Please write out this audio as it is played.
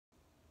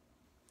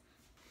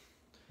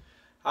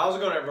How's it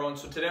going, everyone?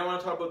 So today I want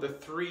to talk about the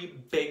 3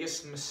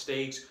 biggest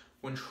mistakes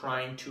when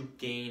trying to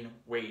gain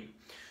weight.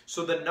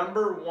 So the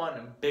number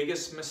 1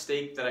 biggest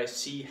mistake that I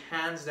see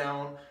hands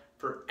down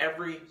for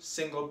every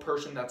single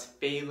person that's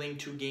failing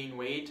to gain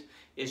weight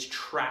is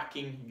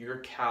tracking your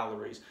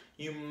calories.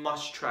 You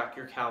must track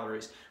your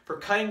calories. For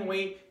cutting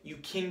weight, you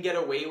can get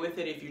away with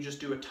it if you just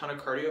do a ton of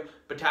cardio,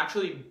 but to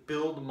actually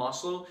build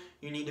muscle,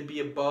 you need to be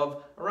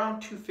above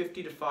around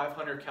 250 to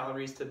 500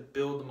 calories to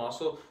build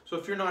muscle. So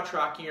if you're not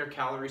tracking your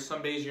calories,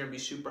 some days you're gonna be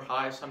super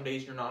high, some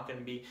days you're not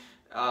gonna be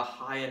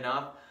high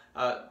enough.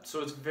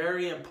 So it's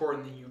very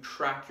important that you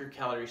track your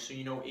calories so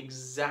you know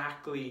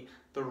exactly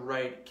the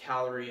right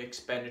calorie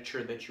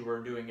expenditure that you are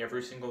doing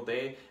every single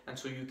day, and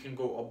so you can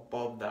go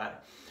above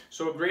that.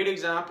 So a great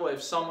example,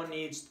 if someone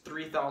needs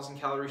 3,000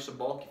 calories to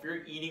bulk, if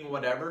you're eating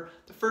whatever,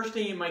 the first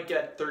day you might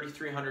get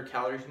 3,300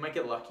 calories, you might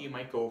get lucky, you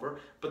might go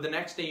over, but the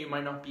next day you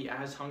might not be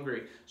as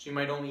hungry, so you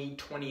might only eat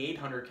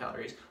 2,800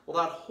 calories.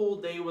 Well, that whole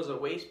day was a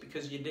waste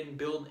because you didn't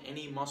build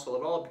any muscle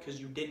at all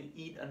because you didn't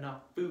eat enough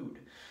food.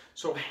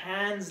 So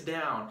hands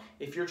down,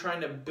 if you're trying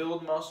to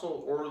build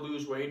muscle or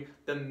lose weight,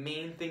 the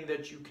main thing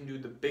that you can do,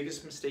 the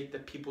biggest mistake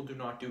that people do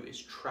not do,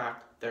 is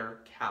track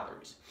their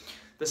calories.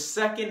 The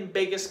second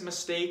biggest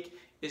mistake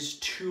is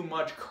too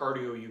much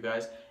cardio, you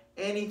guys.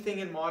 Anything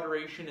in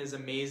moderation is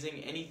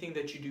amazing. Anything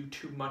that you do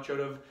too much out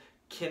of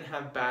can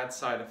have bad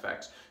side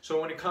effects. So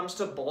when it comes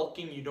to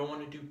bulking, you don't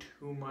want to do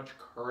too much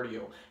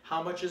cardio.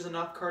 How much is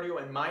enough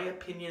cardio? In my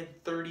opinion,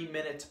 30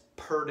 minutes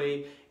per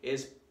day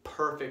is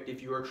perfect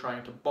if you are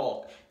trying to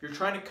bulk. If you're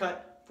trying to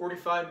cut,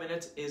 45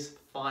 minutes is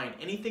fine.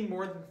 Anything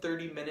more than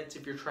 30 minutes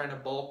if you're trying to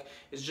bulk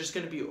is just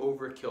going to be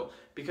overkill,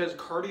 because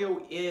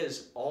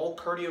all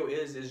cardio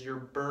is you're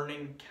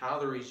burning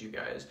calories, you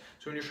guys.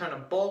 So when you're trying to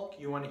bulk,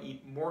 you want to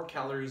eat more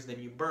calories than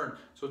you burn.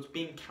 So it's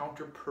being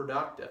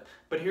counterproductive.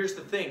 But here's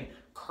the thing,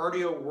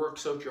 cardio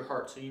works out your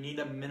heart. So you need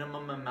a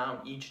minimum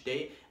amount each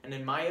day. And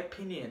in my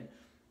opinion,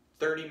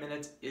 30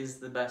 minutes is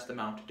the best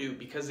amount to do,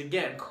 because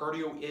again,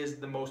 cardio is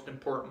the most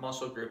important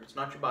muscle group. It's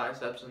not your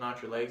biceps, it's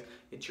not your legs,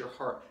 it's your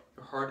heart.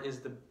 Your heart is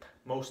the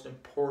most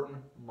important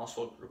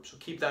muscle group, so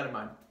keep that in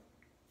mind.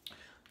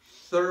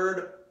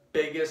 Third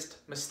biggest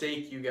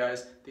mistake, you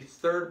guys, the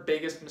third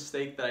biggest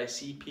mistake that I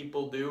see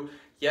people do,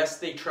 yes,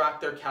 they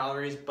track their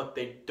calories, but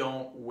they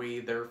don't weigh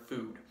their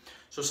food.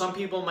 So some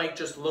people might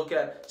just look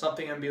at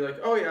something and be like,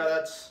 oh yeah,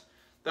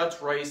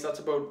 that's rice, that's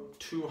about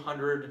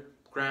 200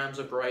 grams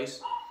of rice.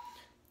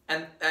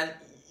 And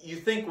you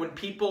think when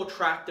people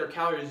track their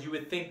calories, you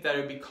would think that it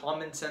would be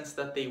common sense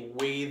that they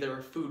weigh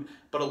their food,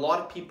 but a lot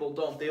of people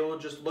don't. They will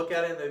just look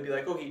at it and they'll be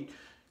like, okay,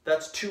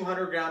 that's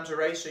 200 grams of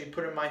rice, so you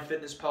put in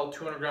MyFitnessPal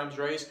 200 grams of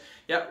rice,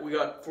 yeah, we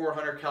got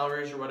 400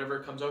 calories or whatever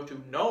it comes out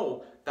to.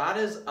 No, that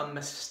is a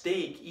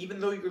mistake. Even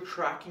though you're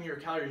tracking your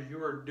calories,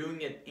 you are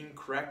doing it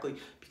incorrectly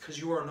because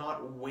you are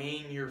not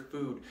weighing your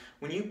food.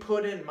 When you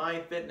put in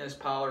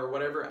MyFitnessPal or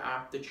whatever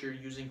app that you're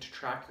using to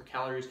track your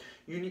calories,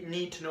 you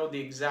need to know the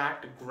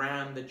exact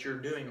gram that you're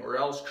doing, or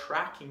else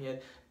tracking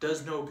it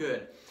does no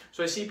good.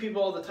 So I see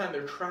people all the time,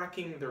 they're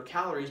tracking their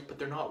calories, but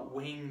they're not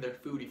weighing their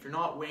food. If you're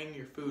not weighing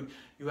your food,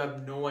 you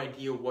have no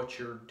idea what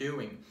you're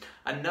doing.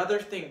 Another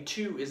thing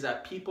too is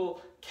that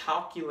people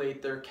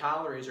calculate their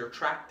calories or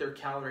track their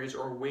calories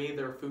or weigh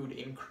their food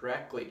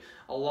incorrectly.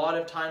 A lot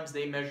of times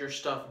they measure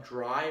stuff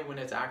dry when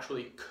it's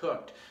actually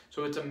cooked.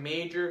 So it's a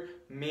major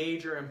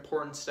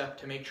important step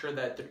to make sure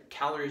that the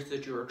calories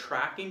that you are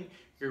tracking,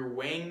 you're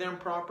weighing them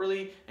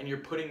properly and you're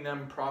putting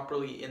them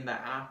properly in the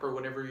app or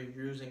whatever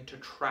you're using to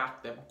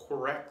track them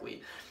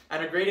correctly.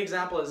 And a great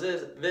example is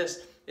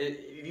this.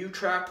 If you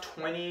track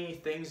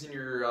 20 things in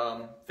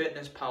your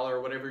FitnessPal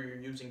or whatever you're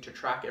using to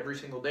track every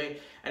single day,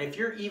 and if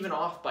you're even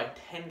off by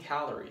 10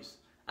 calories,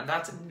 and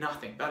that's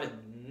nothing, that is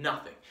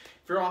nothing.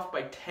 If you're off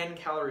by 10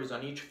 calories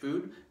on each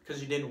food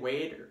because you didn't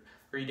weigh it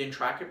or you didn't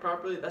track it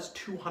properly, that's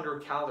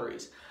 200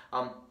 calories.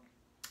 I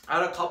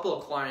had a couple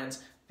of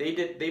clients,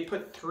 they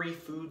put 3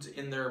 foods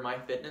in their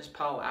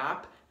MyFitnessPal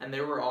app and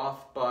they were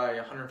off by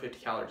 150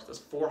 calories. That's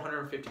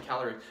 450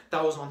 calories.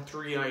 That was on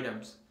 3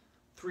 items.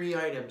 3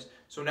 items.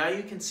 So now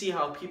you can see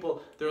how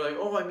people, they're like,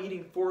 oh, I'm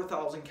eating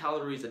 4,000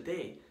 calories a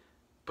day,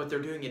 but they're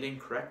doing it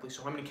incorrectly.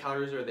 So how many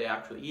calories are they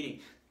actually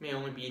eating? They may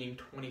only be eating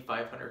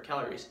 2,500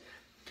 calories.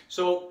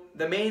 So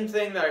the main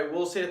thing that I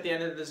will say at the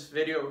end of this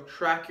video,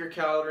 track your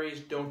calories,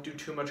 don't do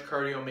too much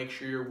cardio, make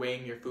sure you're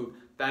weighing your food.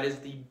 That is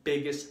the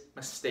biggest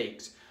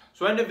mistakes.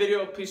 So end the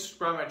video, please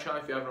subscribe to my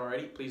channel if you haven't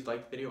already. Please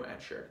like the video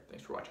and share.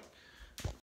 Thanks for watching.